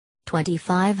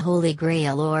25 Holy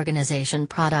Grail Organization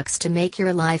Products to make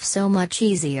your life so much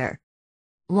easier.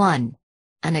 1.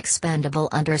 An expandable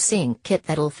under-sink kit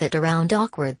that'll fit around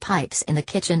awkward pipes in the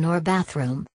kitchen or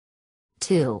bathroom.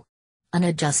 2. An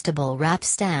adjustable wrap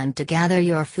stand to gather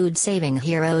your food-saving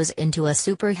heroes into a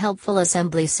super helpful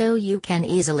assembly so you can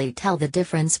easily tell the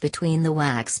difference between the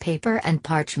wax paper and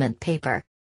parchment paper.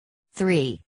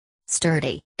 3.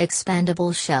 Sturdy,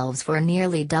 expandable shelves for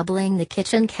nearly doubling the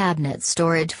kitchen cabinet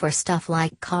storage for stuff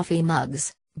like coffee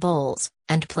mugs, bowls,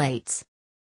 and plates.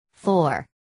 4.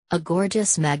 A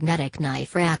gorgeous magnetic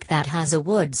knife rack that has a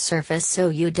wood surface so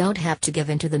you don't have to give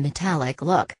in to the metallic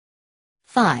look.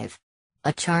 5.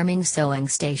 A charming sewing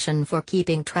station for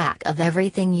keeping track of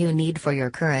everything you need for your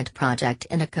current project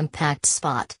in a compact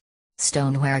spot.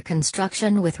 Stoneware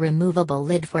construction with removable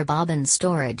lid for bobbin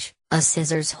storage, a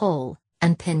scissors hole,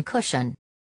 and pin cushion.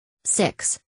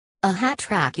 6. A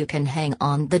hat rack you can hang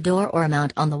on the door or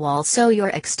mount on the wall so your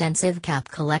extensive cap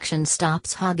collection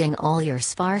stops hogging all your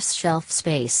sparse shelf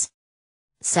space.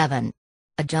 7.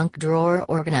 A junk drawer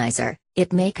organizer.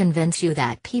 It may convince you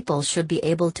that people should be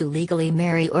able to legally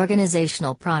marry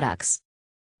organizational products.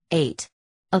 8.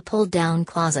 A pull-down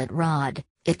closet rod.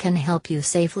 It can help you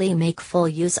safely make full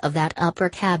use of that upper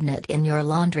cabinet in your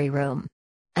laundry room.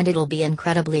 And it'll be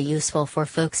incredibly useful for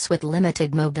folks with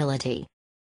limited mobility.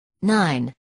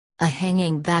 9. A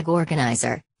hanging bag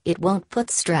organizer. It won't put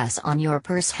stress on your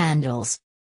purse handles.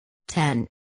 10.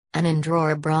 An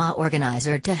in-drawer bra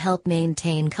organizer to help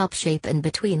maintain cup shape in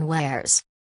between wears.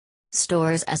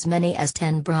 Stores as many as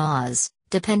 10 bras,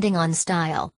 depending on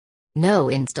style. No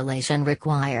installation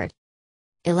required.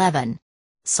 11.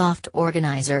 Soft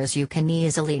organizers you can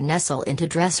easily nestle into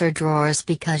dresser drawers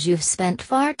because you've spent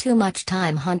far too much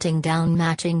time hunting down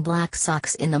matching black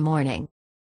socks in the morning.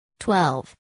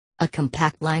 12. A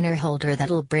compact liner holder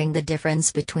that'll bring the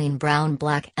difference between brown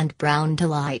black and brown to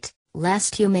light,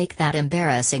 lest you make that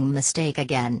embarrassing mistake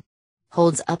again.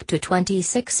 Holds up to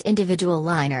 26 individual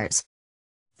liners.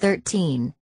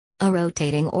 13. A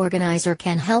rotating organizer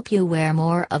can help you wear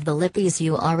more of the lippies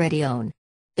you already own.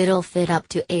 It'll fit up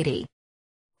to 80.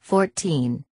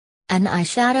 14. An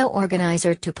eyeshadow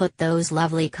organizer to put those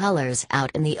lovely colors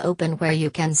out in the open where you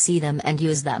can see them and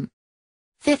use them.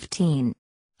 15.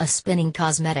 A spinning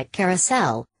cosmetic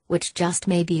carousel, which just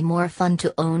may be more fun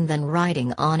to own than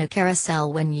riding on a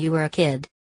carousel when you were a kid.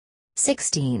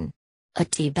 16. A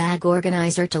tea bag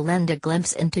organizer to lend a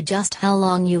glimpse into just how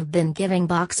long you've been giving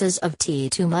boxes of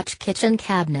tea too much kitchen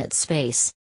cabinet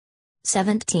space.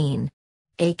 17.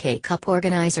 A K-cup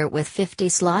organizer with 50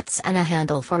 slots and a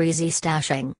handle for easy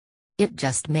stashing. It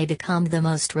just may become the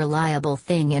most reliable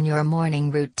thing in your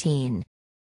morning routine.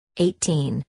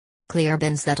 18. Clear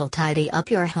bins that'll tidy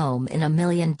up your home in a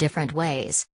million different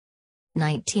ways.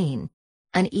 19.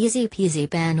 An easy-peasy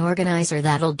pan organizer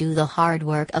that'll do the hard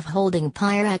work of holding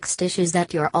Pyrex dishes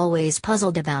that you're always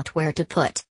puzzled about where to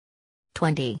put.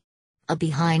 20. A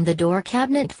behind-the-door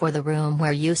cabinet for the room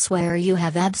where you swear you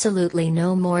have absolutely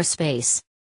no more space.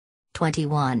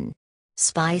 21.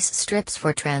 Spice strips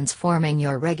for transforming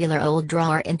your regular old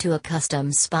drawer into a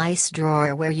custom spice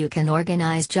drawer where you can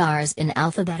organize jars in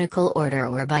alphabetical order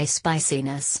or by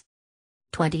spiciness.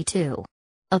 22.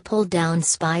 A pull-down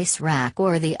spice rack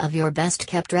worthy of your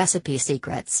best-kept recipe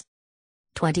secrets.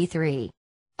 23.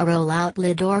 A roll-out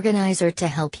lid organizer to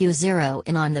help you zero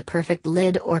in on the perfect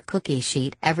lid or cookie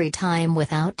sheet every time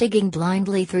without digging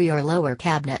blindly through your lower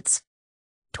cabinets.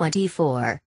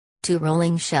 24. 2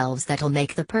 rolling shelves that'll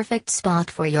make the perfect spot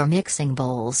for your mixing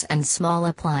bowls and small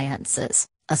appliances,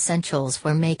 essentials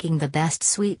for making the best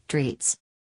sweet treats.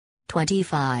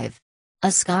 25.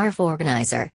 A scarf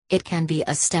organizer. It can be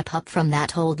a step up from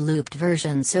that old looped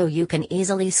version so you can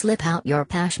easily slip out your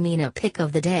pashmina pick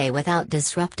of the day without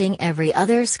disrupting every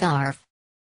other scarf.